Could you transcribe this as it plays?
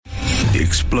The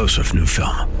explosive new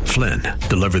film, Flynn,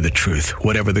 deliver the truth,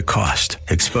 whatever the cost,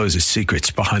 exposes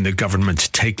secrets behind the government's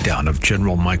takedown of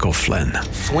General Michael Flynn.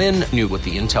 Flynn knew what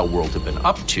the intel world had been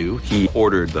up to. He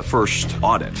ordered the first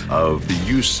audit of the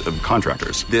use of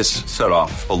contractors. This set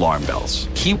off alarm bells.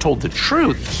 He told the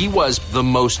truth. He was the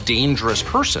most dangerous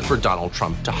person for Donald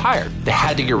Trump to hire. They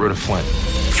had to get rid of Flynn.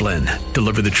 Flynn,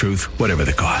 deliver the truth, whatever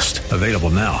the cost. Available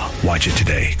now. Watch it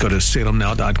today. Go to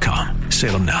salemnow.com.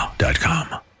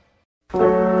 salemnow.com.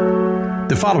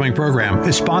 The following program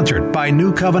is sponsored by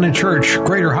New Covenant Church,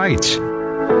 Greater Heights.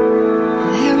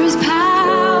 There is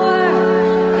power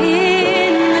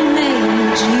in the name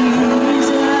of Jesus.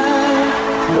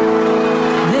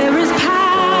 There is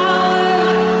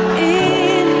power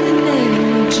in the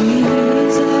name of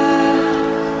Jesus.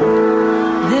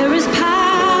 There is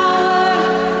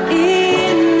power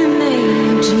in the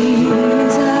name of Jesus.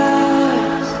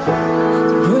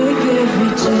 Break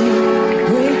every chain,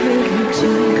 break every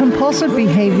chain. Compulsive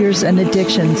behaviors and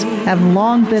addictions have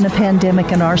long been a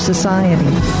pandemic in our society.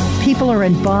 People are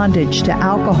in bondage to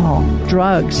alcohol,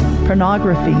 drugs,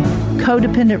 pornography,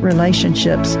 codependent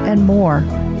relationships, and more.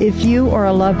 If you or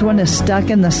a loved one is stuck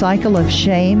in the cycle of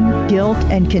shame, guilt,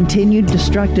 and continued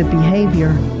destructive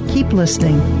behavior, keep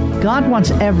listening. God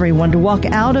wants everyone to walk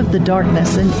out of the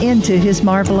darkness and into His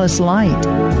marvelous light.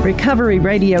 Recovery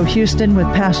Radio Houston with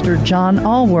Pastor John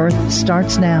Allworth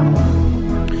starts now.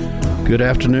 Good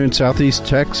afternoon, Southeast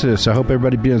Texas. I hope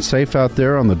everybody being safe out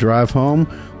there on the drive home.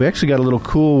 We actually got a little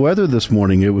cool weather this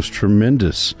morning. It was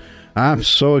tremendous. I'm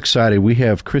so excited. We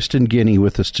have Kristen Guinea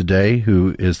with us today,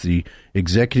 who is the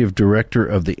executive director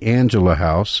of the Angela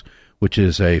House, which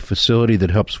is a facility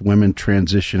that helps women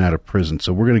transition out of prison.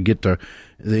 So we're going to get to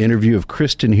the interview of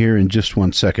Kristen here in just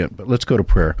one second, but let's go to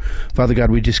prayer. Father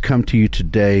God, we just come to you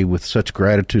today with such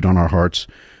gratitude on our hearts.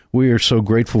 We are so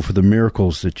grateful for the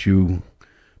miracles that you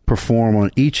perform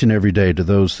on each and every day to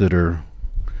those that are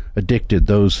addicted,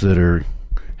 those that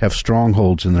have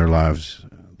strongholds in their lives,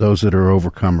 those that are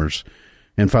overcomers.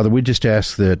 And Father, we just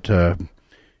ask that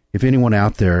if anyone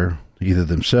out there, either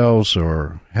themselves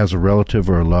or has a relative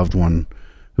or a loved one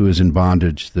who is in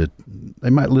bondage, that they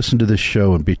might listen to this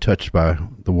show and be touched by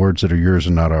the words that are yours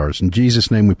and not ours. In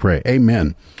Jesus' name we pray.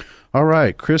 Amen. All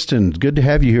right, Kristen, good to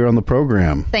have you here on the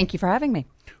program. Thank you for having me.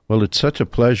 Well, it's such a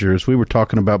pleasure. As we were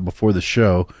talking about before the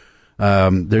show,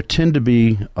 there tend to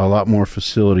be a lot more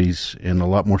facilities and a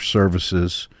lot more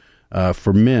services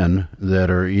for men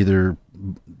that are either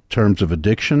in terms of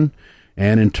addiction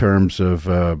and in terms of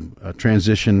a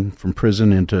transition from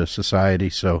prison into society.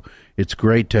 So it's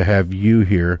great to have you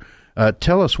here.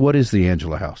 Tell us, what is the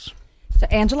Angela House? So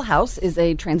Angela House is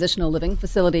a transitional living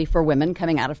facility for women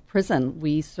coming out of prison.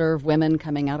 We serve women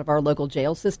coming out of our local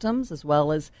jail systems as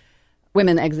well as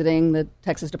women exiting the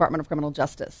Texas Department of Criminal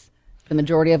Justice. The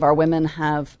majority of our women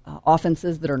have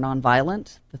offenses that are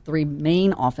nonviolent. The three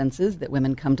main offenses that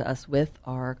women come to us with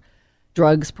are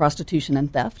drugs, prostitution,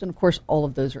 and theft. And, of course, all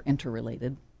of those are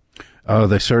interrelated. Oh,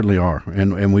 they certainly are.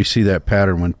 And we see that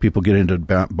pattern when people get into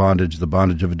bondage, the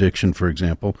bondage of addiction, for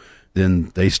example.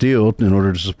 Then they steal in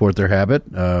order to support their habit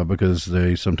because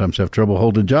they sometimes have trouble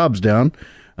holding jobs down.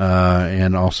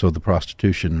 And also the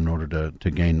prostitution in order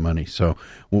to gain money. So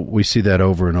we see that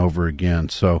over and over again.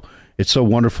 So it's so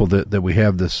wonderful that we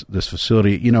have this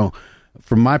facility. You know,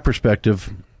 from my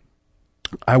perspective,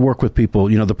 I work with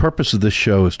people. You know, the purpose of this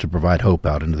show is to provide hope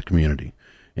out into the community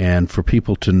and for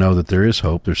people to know that there is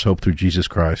hope. There's hope through Jesus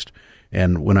Christ.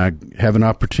 And when I have an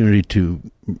opportunity to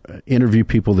interview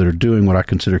people that are doing what I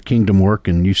consider kingdom work,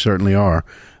 and you certainly are,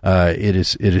 it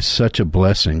is such a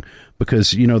blessing.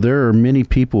 Because, you know, there are many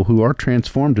people who are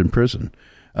transformed in prison,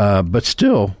 but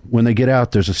still, when they get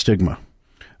out, there's a stigma.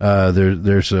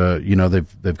 There's a, you know,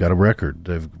 they've got a record.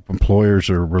 Employers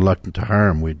are reluctant to hire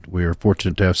them. We are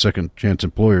fortunate to have second chance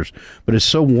employers, but it's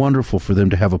so wonderful for them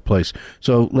to have a place.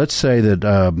 So let's say that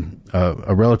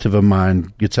a relative of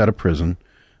mine gets out of prison,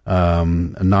 a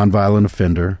nonviolent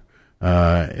offender,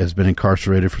 has been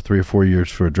incarcerated for 3 or 4 years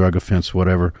for a drug offense,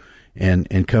 whatever.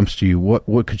 And comes to you,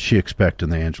 what could she expect in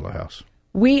the Angela House?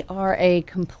 We are a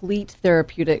complete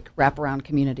therapeutic wraparound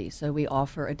community. So we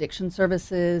offer addiction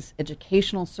services,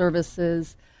 educational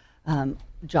services,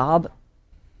 job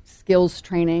skills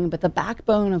training, but the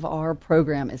backbone of our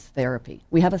program is therapy.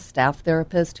 We have a staff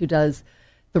therapist who does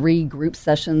 3 group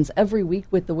sessions every week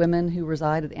with the women who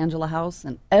reside at Angela House,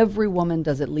 and every woman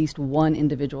does at least 1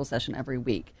 individual session every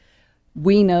week.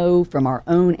 We know from our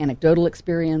own anecdotal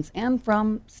experience and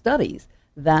from studies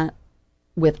that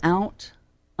without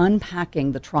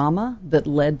unpacking the trauma that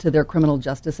led to their criminal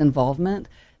justice involvement,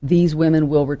 these women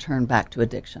will return back to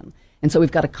addiction. And so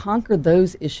we've got to conquer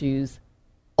those issues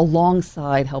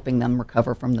alongside helping them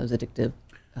recover from those addictive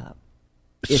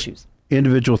issues.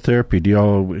 Individual therapy, do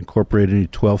y'all incorporate any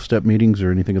 12-step meetings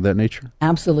or anything of that nature?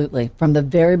 Absolutely. From the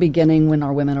very beginning when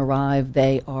our women arrive,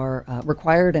 they are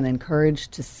required and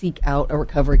encouraged to seek out a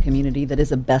recovery community that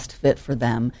is a best fit for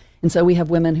them. And so we have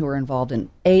women who are involved in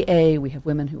AA, we have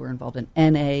women who are involved in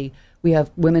NA, we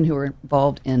have women who are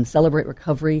involved in Celebrate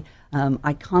Recovery.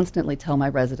 I constantly tell my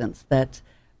residents that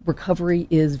recovery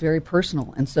is very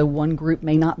personal, and so one group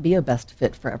may not be a best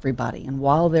fit for everybody. And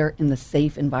while they're in the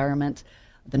safe environment,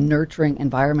 the nurturing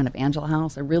environment of Angela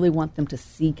House, I really want them to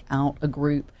seek out a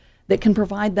group that can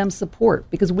provide them support,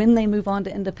 because when they move on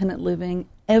to independent living,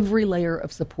 every layer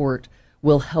of support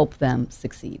will help them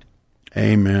succeed.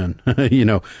 Amen.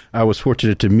 I was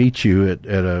fortunate to meet you at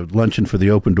a luncheon for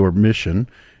the Open Door Mission,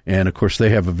 and of course they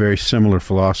have a very similar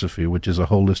philosophy, which is a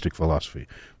holistic philosophy,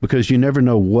 because you never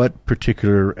know what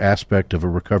particular aspect of a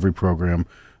recovery program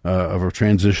of a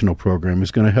transitional program is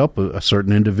going to help a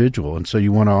certain individual, and so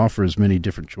you want to offer as many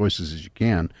different choices as you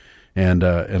can, and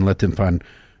let them find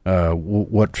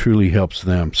what truly helps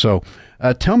them. So,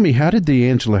 tell me, how did the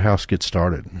Angela House get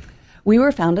started? We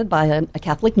were founded by a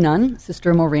Catholic nun,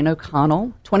 Sister Maureen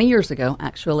O'Connell, 20 years ago,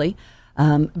 actually.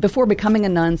 Before becoming a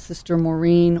nun, Sister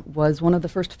Maureen was one of the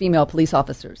first female police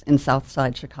officers in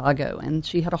Southside Chicago, and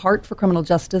she had a heart for criminal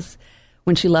justice.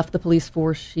 When she left the police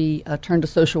force, she turned to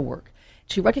social work.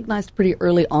 She recognized pretty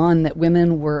early on that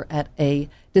women were at a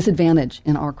disadvantage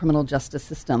in our criminal justice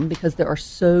system because there are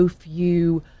so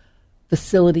few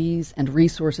facilities and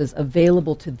resources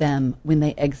available to them when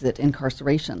they exit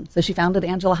incarceration. So she founded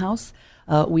Angela House.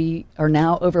 We are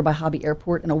now over by Hobby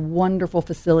Airport in a wonderful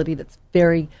facility that's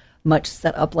very much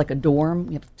set up like a dorm.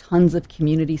 We have tons of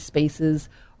community spaces.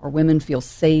 Our women feel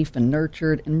safe and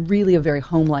nurtured and really a very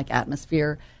home-like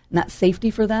atmosphere. And that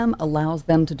safety for them allows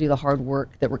them to do the hard work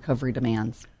that recovery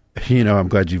demands. I'm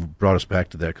glad you brought us back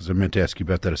to that, because I meant to ask you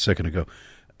about that a second ago.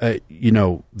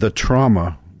 The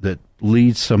trauma that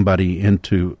leads somebody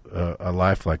into a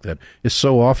life like that is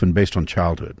so often based on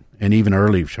childhood and even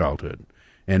early childhood.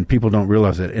 And people don't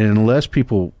realize that. And unless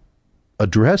people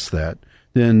address that,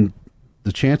 then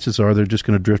the chances are they're just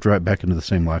going to drift right back into the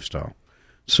same lifestyle.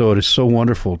 So it is so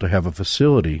wonderful to have a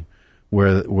facility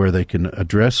where they can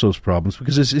address those problems,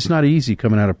 because it's not easy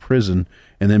coming out of prison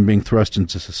and then being thrust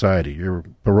into society. You're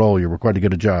parole, you're required to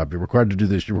get a job, you're required to do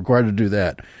this, you're required to do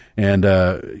that. And,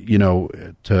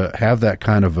 to have that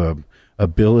kind of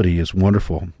ability is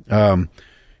wonderful.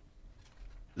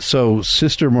 So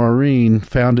Sister Maureen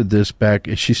founded this back.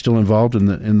 Is she still involved in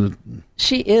the?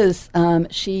 She is.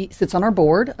 She sits on our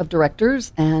board of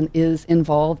directors and is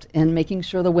involved in making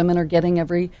sure the women are getting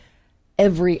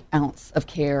every ounce of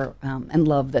care and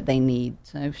love that they need.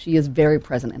 So she is very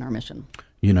present in our mission.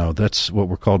 That's what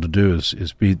we're called to do is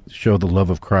show the love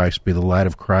of Christ, be the light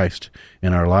of Christ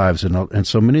in our lives. And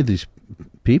so many of these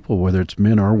people, whether it's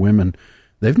men or women,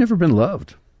 they've never been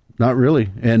loved. Not really.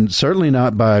 And certainly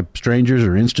not by strangers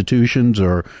or institutions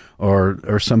or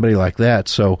somebody like that.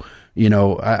 So,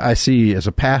 I see, as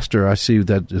a pastor, I see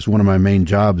that as one of my main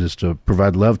jobs is to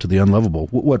provide love to the unlovable.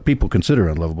 What people consider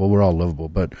unlovable, we're all lovable,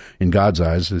 but in God's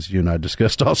eyes, as you and I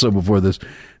discussed also before this.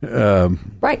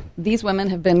 Right. These women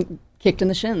have been kicked in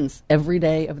the shins every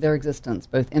day of their existence,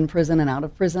 both in prison and out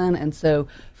of prison. And so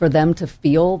for them to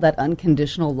feel that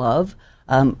unconditional love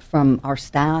from our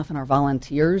staff and our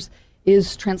volunteers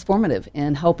is transformative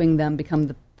in helping them become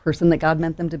the person that God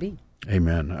meant them to be.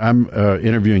 Amen. I'm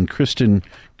interviewing Kristen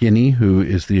Guinea, who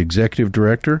is the executive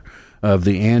director of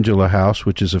the Angela House,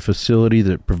 which is a facility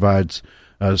that provides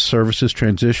services,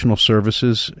 transitional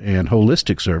services, and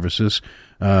holistic services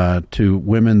to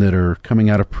women that are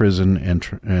coming out of prison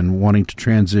and wanting to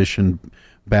transition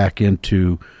back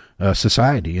into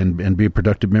society and be a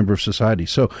productive member of society.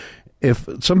 So if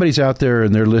somebody's out there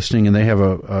and they're listening and they have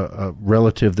a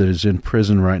relative that is in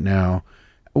prison right now,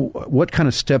 what kind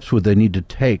of steps would they need to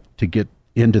take to get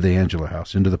into the Angela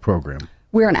House, into the program?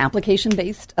 We're an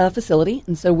application-based facility,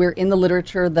 and so we're in the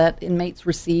literature that inmates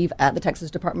receive at the Texas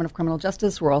Department of Criminal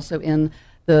Justice. We're also in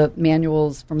the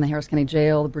manuals from the Harris County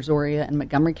Jail, the Brazoria, and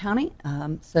Montgomery County.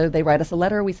 So they write us a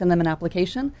letter, we send them an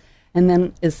application, and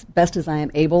then as best as I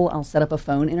am able, I'll set up a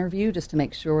phone interview just to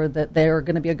make sure that they're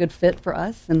going to be a good fit for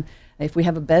us. And if we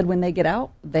have a bed when they get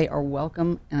out, they are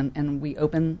welcome, and we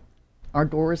open our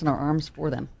doors and our arms for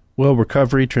them. Well,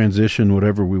 recovery, transition,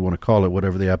 whatever we want to call it,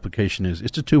 whatever the application is,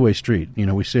 it's a two-way street.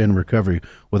 We say in recovery,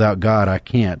 without God, I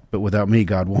can't, but without me,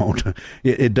 God won't.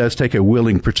 It does take a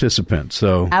willing participant.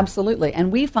 So absolutely.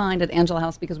 And we find at Angela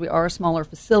House, because we are a smaller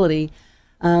facility,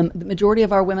 The majority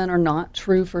of our women are not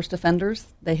true first offenders.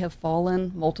 They have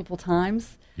fallen multiple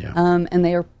times. Yeah. And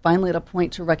they are finally at a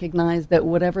point to recognize that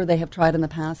whatever they have tried in the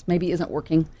past maybe isn't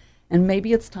working. And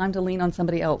maybe it's time to lean on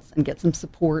somebody else and get some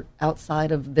support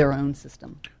outside of their own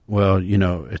system. Well,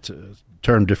 it's a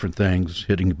term, different things,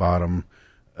 hitting bottom,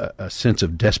 a sense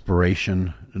of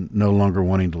desperation, no longer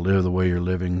wanting to live the way you're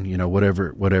living,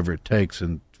 whatever it takes.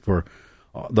 And for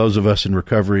those of us in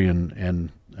recovery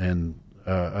and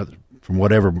from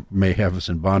whatever may have us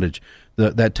in bondage,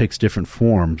 that takes different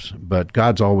forms. But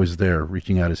God's always there,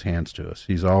 reaching out His hands to us.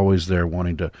 He's always there,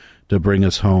 wanting to bring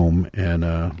us home, and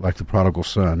like the prodigal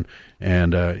son.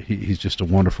 And He's just a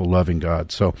wonderful, loving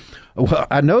God. So,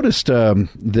 I noticed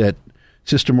that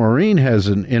Sister Maureen has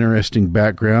an interesting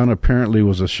background. Apparently,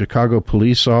 was a Chicago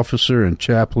police officer and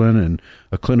chaplain, and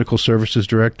a clinical services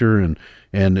director, and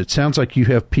it sounds like you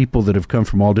have people that have come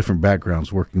from all different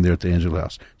backgrounds working there at the Angela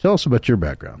House. Tell us about your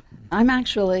background. I'm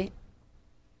actually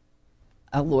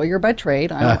a lawyer by trade.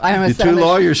 I'm a two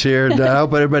lawyers here. I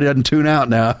hope everybody doesn't tune out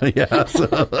now. Yeah.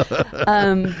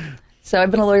 So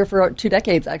I've been a lawyer for 2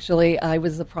 decades, actually. I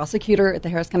was a prosecutor at the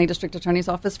Harris County District Attorney's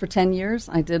Office for 10 years.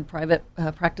 I did private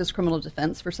practice criminal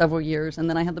defense for several years, and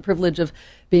then I had the privilege of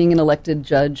being an elected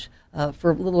judge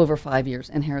for a little over 5 years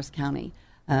in Harris County.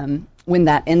 When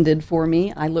that ended for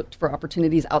me, I looked for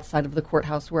opportunities outside of the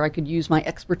courthouse where I could use my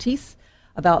expertise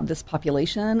about this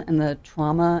population and the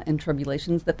trauma and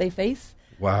tribulations that they face.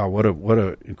 Wow, what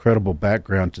a incredible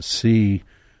background to see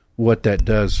what that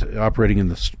does operating in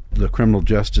the criminal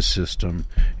justice system,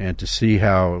 and to see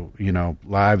how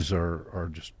lives are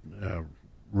just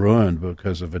ruined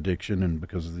because of addiction and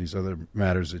because of these other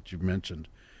matters that you've mentioned.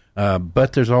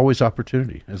 But there's always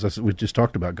opportunity, as we just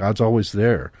talked about. God's always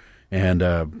there, and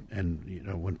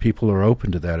when people are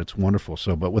open to that, it's wonderful.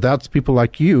 So, but without people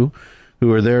like you,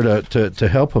 who are there to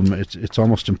help them, it's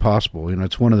almost impossible.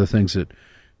 It's one of the things that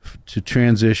to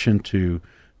transition to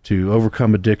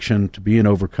overcome addiction, to be an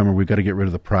overcomer, we've got to get rid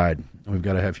of the pride. We've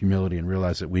got to have humility and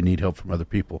realize that we need help from other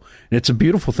people. And it's a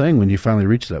beautiful thing when you finally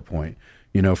reach that point.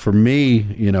 For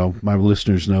me, my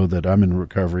listeners know that I'm in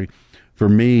recovery. For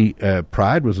me,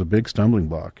 pride was a big stumbling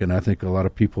block, and I think a lot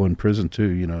of people in prison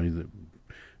too.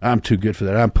 I'm too good for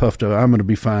that. I'm puffed up. I'm going to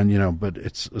be fine. But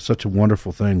it's such a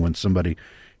wonderful thing when somebody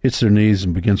hits their knees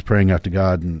and begins praying out to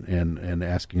God and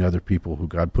asking other people who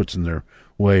God puts in their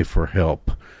way for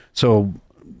help. So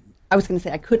I was going to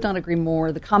say, I could not agree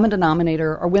more. The common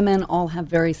denominator, our women all have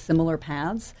very similar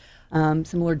paths,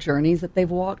 similar journeys that they've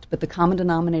walked, but the common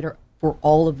denominator for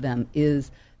all of them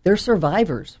is they're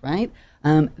survivors, right?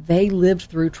 They lived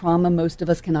through trauma most of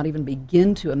us cannot even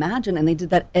begin to imagine, and they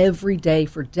did that every day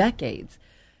for decades,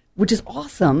 which is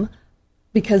awesome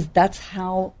because that's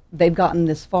how they've gotten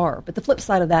this far. But the flip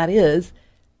side of that is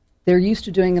they're used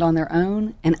to doing it on their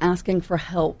own, and asking for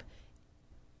help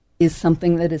is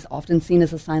something that is often seen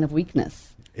as a sign of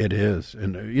weakness. It is.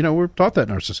 And, we're taught that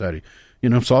in our society.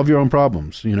 Solve your own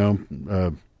problems,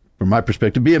 from my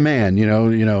perspective. Be a man,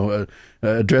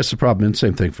 address the problem. And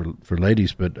same thing for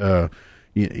ladies. But,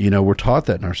 we're taught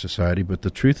that in our society. But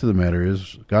the truth of the matter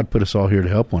is God put us all here to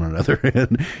help one another.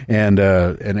 and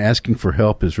asking for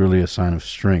help is really a sign of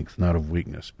strength, not of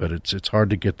weakness. But it's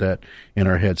hard to get that in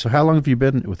our head. So how long have you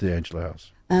been with the Angela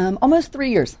House? Almost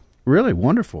 3 years. Really?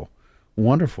 Wonderful.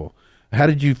 Wonderful. How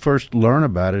did you first learn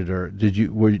about it, or did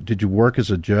you work as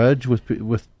a judge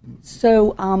with?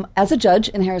 So, as a judge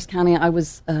in Harris County, I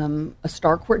was a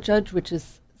Star Court judge, which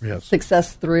is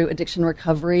success through addiction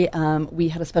recovery. We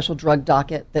had a special drug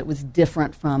docket that was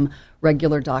different from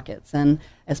regular dockets, and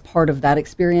as part of that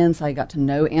experience, I got to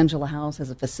know Angela House as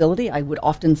a facility. I would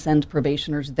often send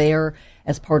probationers there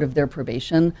as part of their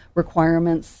probation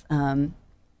requirements.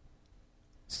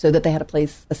 So that they had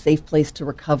a safe place to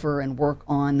recover and work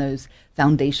on those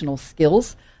foundational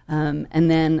skills. And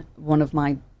then one of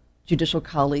my judicial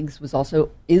colleagues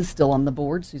is still on the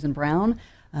board, Susan Brown.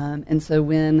 And so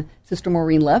when Sister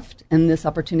Maureen left and this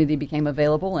opportunity became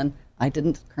available, and I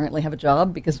didn't currently have a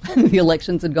job because the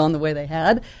elections had gone the way they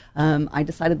had, I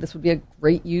decided this would be a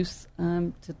great use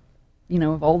of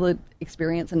all the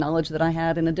experience and knowledge that I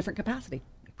had in a different capacity.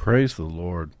 Praise the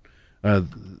Lord.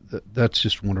 That's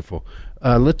just wonderful.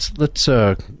 Let's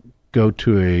go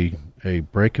to a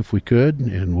break if we could,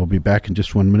 and we'll be back in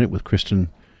just 1 minute with Kristen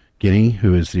Guinea,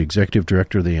 who is the executive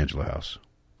director of the Angela House.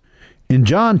 In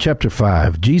John chapter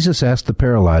 5, Jesus asked the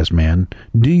paralyzed man,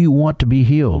 "Do you want to be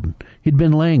healed?" He'd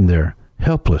been laying there,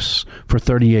 helpless, for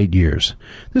 38 years.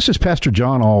 This is Pastor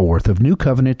John Allworth of New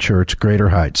Covenant Church, Greater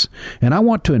Heights, and I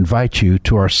want to invite you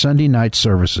to our Sunday night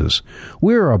services.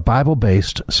 We are a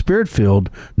Bible-based,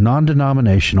 Spirit-filled,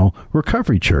 non-denominational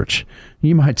recovery church.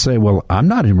 You might say, well, I'm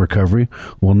not in recovery.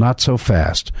 Well, not so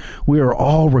fast. We are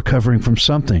all recovering from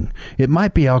something. It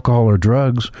might be alcohol or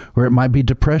drugs, or it might be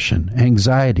depression,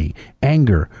 anxiety,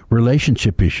 anger,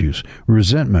 relationship issues,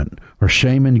 resentment, or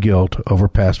shame and guilt over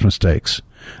past mistakes.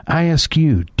 I ask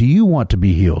you, do you want to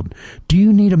be healed? Do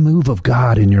you need a move of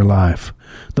God in your life?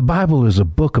 The Bible is a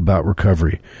book about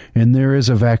recovery, and there is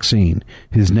a vaccine.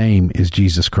 His name is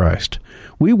Jesus Christ.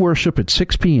 We worship at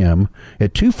 6 p.m.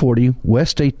 at 240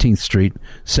 West 18th Street,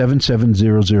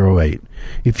 77008.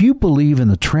 If you believe in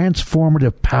the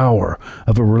transformative power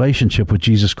of a relationship with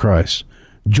Jesus Christ,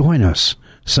 join us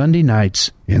Sunday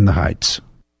nights in the Heights.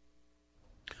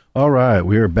 All right,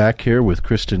 we are back here with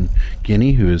Kristen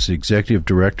Guinea, who is the Executive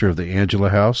Director of the Angela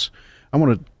House. I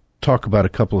want to talk about a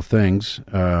couple of things.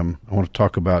 I want to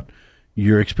talk about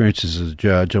your experiences as a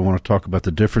judge. I want to talk about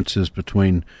the differences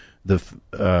between the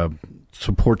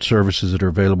support services that are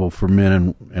available for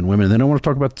men and women. And then I want to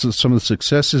talk about some of the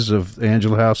successes of the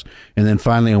Angela House. And then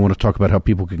finally, I want to talk about how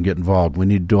people can get involved. We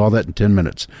need to do all that in 10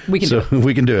 minutes. We can do it.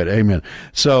 We can do it. Amen.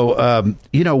 So,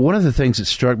 one of the things that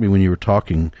struck me when you were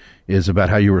talking is about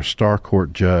how you were a star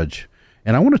court judge.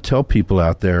 And I want to tell people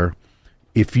out there,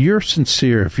 if you're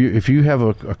sincere, if you have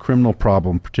a criminal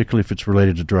problem, particularly if it's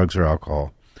related to drugs or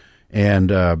alcohol,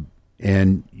 and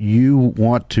you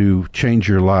want to change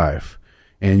your life,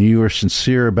 and you are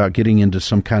sincere about getting into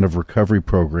some kind of recovery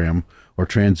program or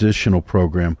transitional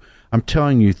program, I'm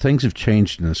telling you, things have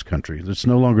changed in this country. Let's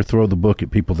no longer throw the book at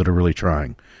people that are really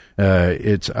trying.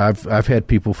 I've had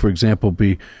people, for example,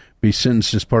 be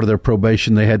sentenced as part of their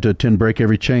probation. They had to attend Break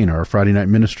Every Chain or our Friday night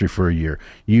ministry for a year.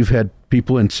 You've had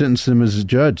people and sentenced them as a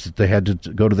judge that they had to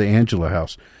go to the Angela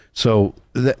House. So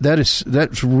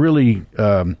that's really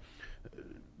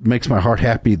makes my heart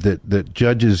happy that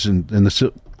judges and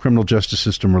the criminal justice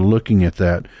system are looking at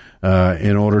that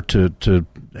in order to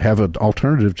have an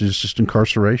alternative to just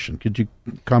incarceration. Could you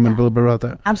comment a little bit about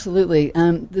that? Absolutely.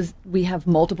 We have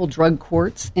multiple drug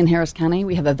courts in Harris County.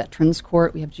 We have a veterans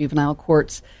court. We have juvenile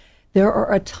courts. There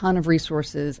are a ton of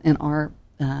resources in our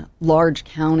large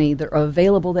county that are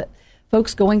available that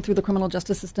folks going through the criminal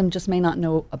justice system just may not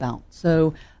know about.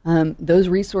 So those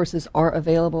resources are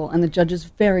available, and the judges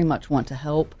very much want to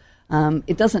help.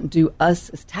 It doesn't do us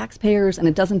as taxpayers, and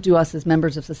it doesn't do us as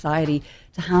members of society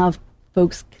to have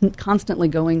folks constantly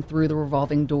going through the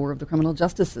revolving door of the criminal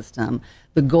justice system.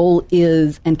 The goal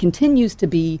is and continues to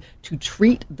be to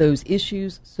treat those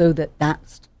issues so that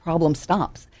problem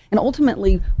stops. And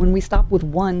ultimately, when we stop with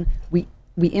one, we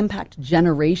impact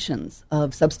generations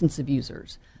of substance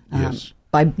abusers. Yes.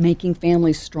 By making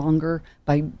families stronger,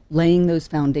 by laying those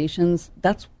foundations.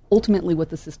 That's ultimately what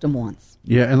the system wants.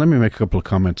 Yeah, and let me make a couple of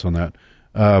comments on that.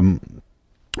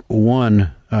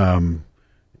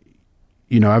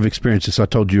 I've experienced this. I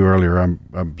told you earlier, I'm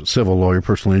a civil lawyer,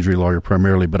 personal injury lawyer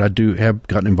primarily, but I have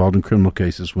gotten involved in criminal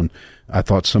cases when I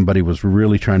thought somebody was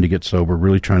really trying to get sober,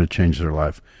 really trying to change their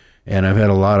life. And I've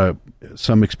had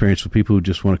some experience with people who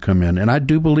just want to come in. And I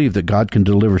do believe that God can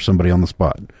deliver somebody on the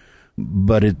spot.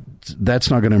 But that's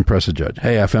not going to impress a judge.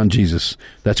 Hey, I found Jesus.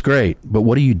 That's great. But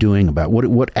what are you doing about it?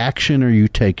 What action are you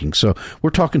taking? So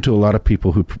we're talking to a lot of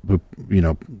people who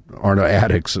aren't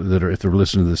addicts that are, if they're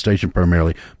listening to the station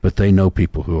primarily, but they know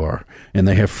people who are. And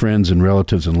they have friends and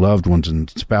relatives and loved ones and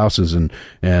spouses and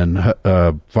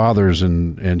fathers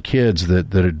and kids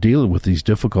that are dealing with these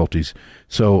difficulties.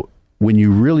 So when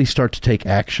you really start to take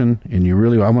action and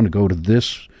I want to go to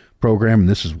this program, and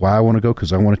this is why I want to go,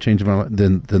 because I want to change my life,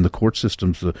 then the court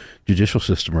systems, the judicial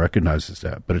system recognizes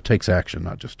that. But it takes action,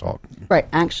 not just talk. Right.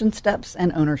 Action steps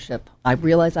and ownership. I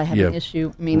realize I have an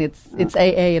issue. I mean, it's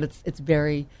AA, and it's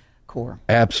very core.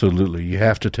 Absolutely. You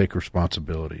have to take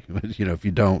responsibility. If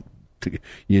you don't,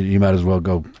 you might as well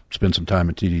go spend some time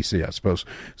in TDC, I suppose.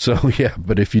 So, yeah,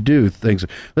 but if you do,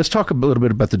 let's talk a little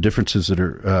bit about the differences that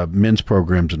are men's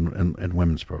programs and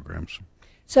women's programs.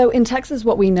 So in Texas,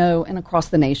 what we know and across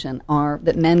the nation are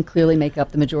that men clearly make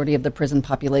up the majority of the prison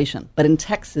population. But in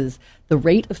Texas, the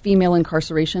rate of female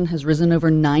incarceration has risen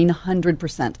over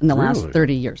 900% in the last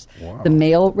 30 years. Wow. The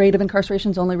male rate of incarceration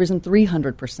has only risen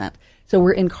 300%. So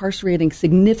we're incarcerating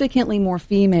significantly more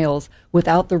females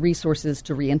without the resources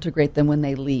to reintegrate them when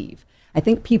they leave. I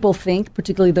think people think,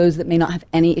 particularly those that may not have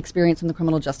any experience in the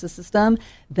criminal justice system,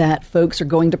 that folks are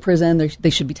going to prison. They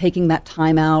should be taking that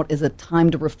time out as a time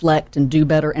to reflect and do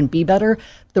better and be better.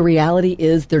 The reality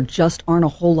is there just aren't a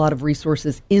whole lot of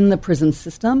resources in the prison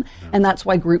system, and that's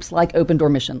why groups like Open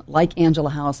Door Mission, like Angela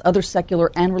House, other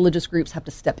secular and religious groups have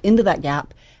to step into that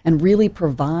gap and really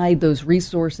provide those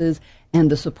resources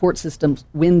and the support systems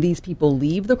when these people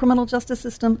leave the criminal justice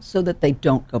system so that they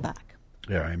don't go back.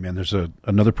 Yeah, I mean, there's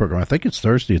another program. I think it's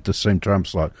Thursday at the same time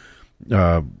slot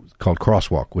called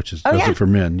Crosswalk, which is for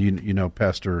men. You know,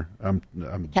 Pastor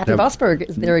Kathy Vosberg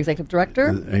is their executive director.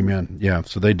 Amen. Yeah,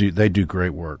 so they do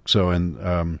great work. So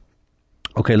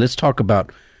okay, let's talk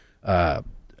about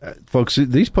folks.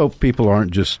 These people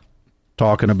aren't just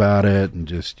talking about it and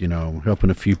just helping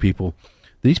a few people.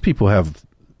 These people have,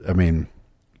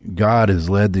 God has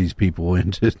led these people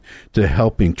into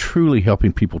truly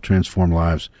helping people transform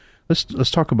lives.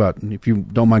 Let's talk about, if you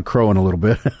don't mind crowing a little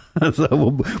bit, so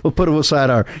we'll put aside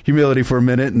our humility for a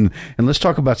minute and let's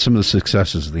talk about some of the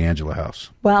successes of the Angela House.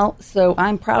 Well, so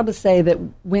I'm proud to say that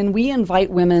when we invite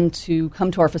women to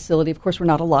come to our facility, of course we're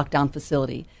not a lockdown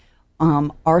facility.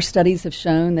 Our studies have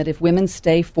shown that if women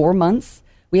stay 4 months,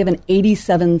 we have an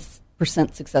 87%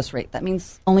 success rate. That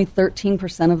means only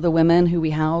 13% of the women who we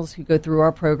house who go through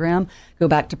our program go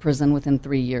back to prison within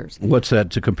 3 years. What's that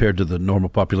to compare to the normal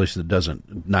population that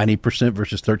doesn't? 90%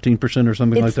 versus 13% or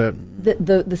something like that?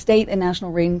 The state and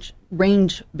national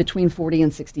range between 40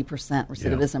 and 60%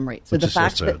 recidivism rate. So the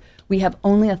fact that we have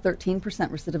only a 13%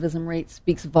 recidivism rate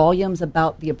speaks volumes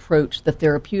about the approach, the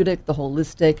therapeutic, the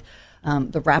holistic,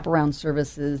 the wraparound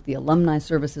services, the alumni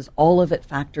services, all of it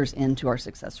factors into our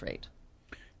success rate.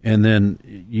 And then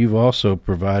you've also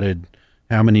provided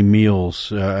how many meals?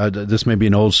 This may be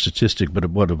an old statistic, but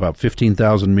about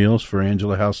 15,000 meals for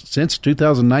Angela House since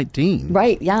 2019?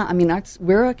 Right, yeah.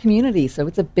 We're a community, so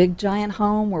it's a big, giant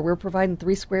home where we're providing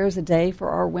 3 squares a day for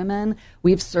our women.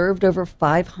 We've served over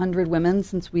 500 women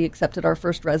since we accepted our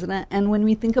first resident. And when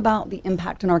we think about the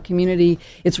impact in our community,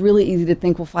 it's really easy to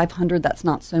think, well, 500, that's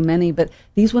not so many. But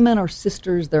these women are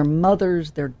sisters, they're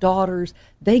mothers, they're daughters.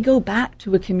 They go back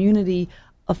to a community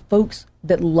of folks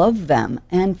that love them,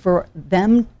 and for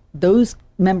them, those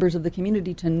members of the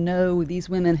community, to know these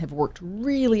women have worked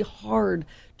really hard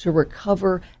to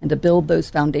recover and to build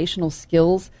those foundational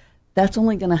skills, that's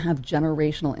only going to have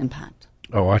generational impact.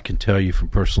 Oh, I can tell you from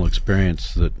personal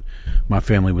experience that my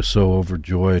family was so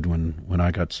overjoyed when I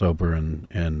got sober and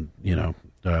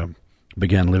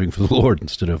began living for the Lord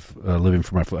instead of living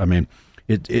for my.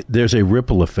 There's a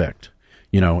ripple effect.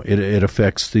 It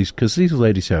affects these, because these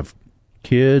ladies have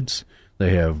kids,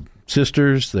 they have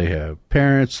sisters, they have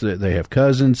parents, they have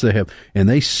cousins, and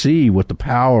they see what the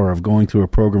power of going through a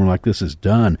program like this has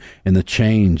done, and the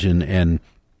change, and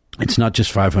it's not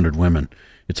just 500 women.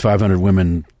 It's 500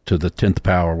 women to the 10th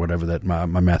power, whatever that, my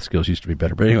math skills used to be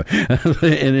better. But anyway,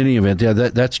 in any event, yeah,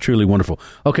 that's truly wonderful.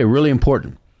 Okay, really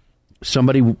important.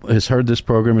 Somebody has heard this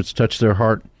program, it's touched their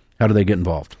heart. How do they get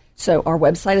involved? So our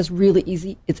website is really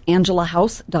easy. It's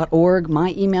angelahouse.org.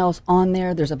 My email's on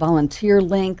there. There's a volunteer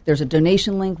link. There's a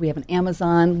donation link. We have an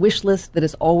Amazon wish list that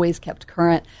is always kept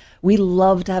current. We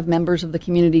love to have members of the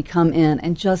community come in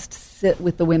and just sit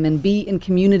with the women, be in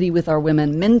community with our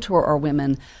women, mentor our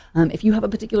women. If you have a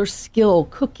particular skill,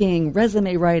 cooking,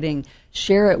 resume writing,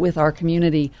 share it with our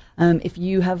community. If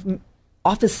you have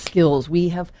office skills, we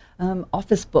have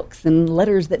office books and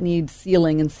letters that need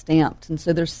sealing and stamped. And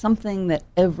so there's something that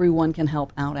everyone can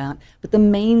help out at. But the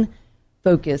main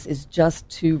focus is just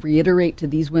to reiterate to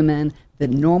these women that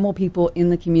normal people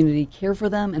in the community care for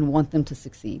them and want them to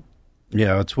succeed.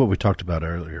 Yeah, that's what we talked about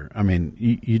earlier.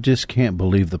 You just can't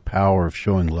believe the power of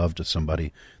showing love to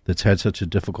somebody that's had such a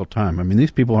difficult time.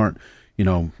 These people aren't,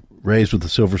 raised with a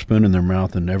silver spoon in their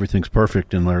mouth and everything's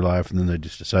perfect in their life, and then they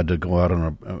just decide to go out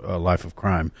on a life of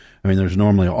crime. There's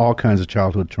normally all kinds of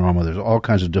childhood trauma. There's all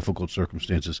kinds of difficult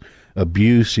circumstances.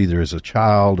 Abuse, either as a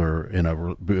child or in a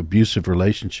abusive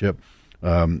relationship.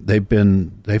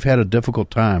 They've had a difficult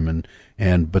time,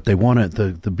 but they want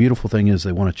to. The beautiful thing is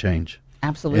they want to change.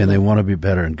 Absolutely. And they want to be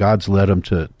better, and God's led them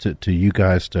to you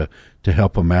guys to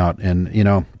help them out. And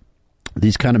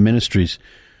these kind of ministries.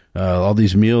 All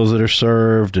these meals that are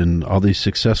served and all these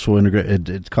successful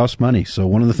it costs money. So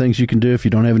one of the things you can do if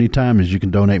you don't have any time is you can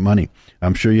donate money.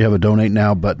 I'm sure you have a donate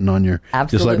now button on your,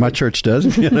 Absolutely. Just like my church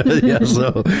does. Yeah,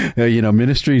 so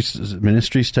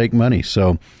ministries take money.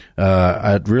 So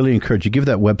I'd really encourage you. Give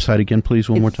that website again, please,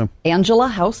 one more time.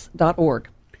 angelahouse.org.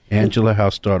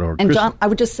 angelahouse.org. And John, I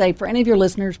would just say for any of your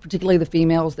listeners, particularly the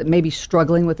females that may be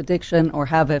struggling with addiction or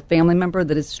have a family member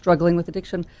that is struggling with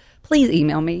addiction, please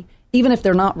email me. Even if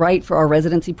they're not right for our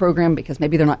residency program because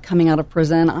maybe they're not coming out of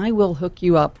prison, I will hook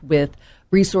you up with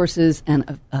resources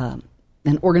and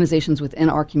organizations within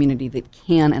our community that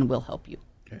can and will help you.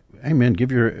 Amen.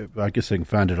 I guess they can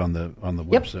find it on the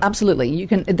website. Yep, absolutely. You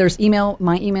can. There's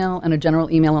my email, and a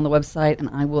general email on the website, and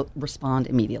I will respond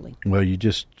immediately. Well, you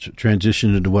just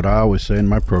transitioned into what I always say in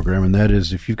my program, and that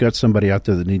is if you've got somebody out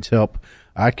there that needs help,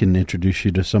 I can introduce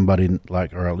you to somebody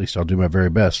or at least I'll do my very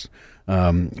best,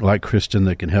 like Kristen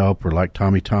that can help, or like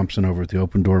Tommy Thompson over at the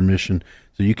Open Door Mission.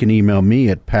 So you can email me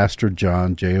at Pastor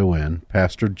John, Jon,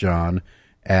 Pastor John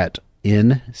at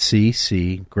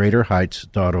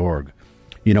nccgreaterheights.org.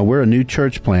 You know, we're a new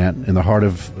church plant in the heart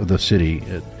of the city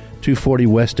at 240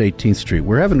 West 18th Street.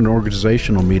 We're having an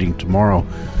organizational meeting tomorrow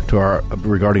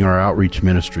regarding our outreach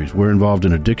ministries. We're involved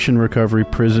in addiction recovery,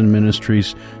 prison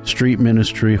ministries, street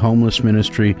ministry, homeless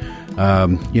ministry.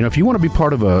 If you want to be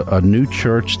part of a new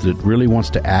church that really wants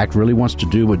to act, really wants to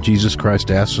do what Jesus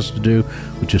Christ asks us to do,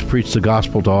 which is preach the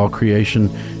gospel to all creation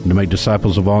and to make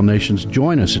disciples of all nations,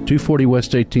 join us at 240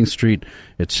 West 18th Street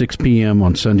at 6 p.m.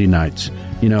 on Sunday nights.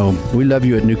 You know, we love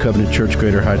you at New Covenant Church,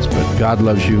 Greater Heights, but God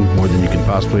loves you more than you can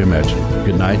possibly imagine.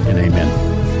 Good night and amen.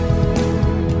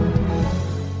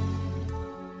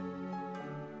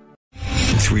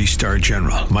 3-star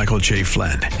General Michael J.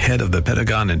 Flynn, head of the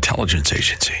Pentagon Intelligence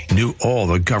Agency, knew all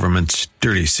the government's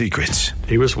dirty secrets.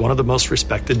 He was one of the most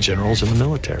respected generals in the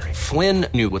military. Flynn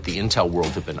knew what the intel world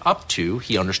had been up to.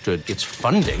 He understood its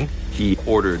funding. He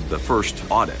ordered the first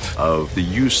audit of the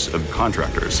use of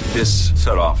contractors. This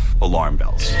set off alarm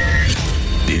bells.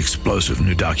 The explosive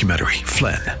new documentary,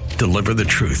 Flynn, Deliver the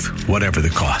Truth, Whatever the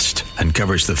Cost,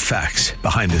 uncovers the facts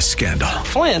behind this scandal.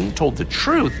 Flynn told the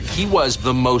truth. He was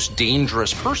the most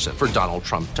dangerous person for Donald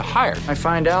Trump to hire. I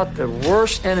find out the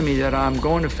worst enemy that I'm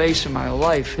going to face in my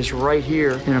life is right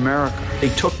here in America. They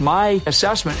took my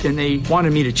assessment and they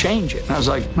wanted me to change it. And I was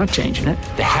like, I'm not changing it.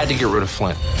 They had to get rid of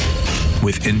Flynn.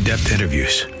 With in-depth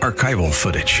interviews, archival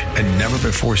footage, and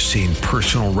never-before-seen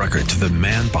personal records of the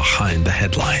man behind the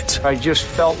headlines. I just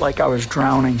felt like I was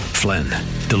drowning. Flynn,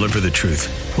 Deliver the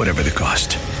Truth, Whatever the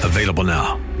Cost. Available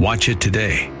now. Watch it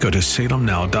today. Go to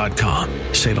salemnow.com.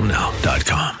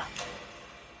 salemnow.com.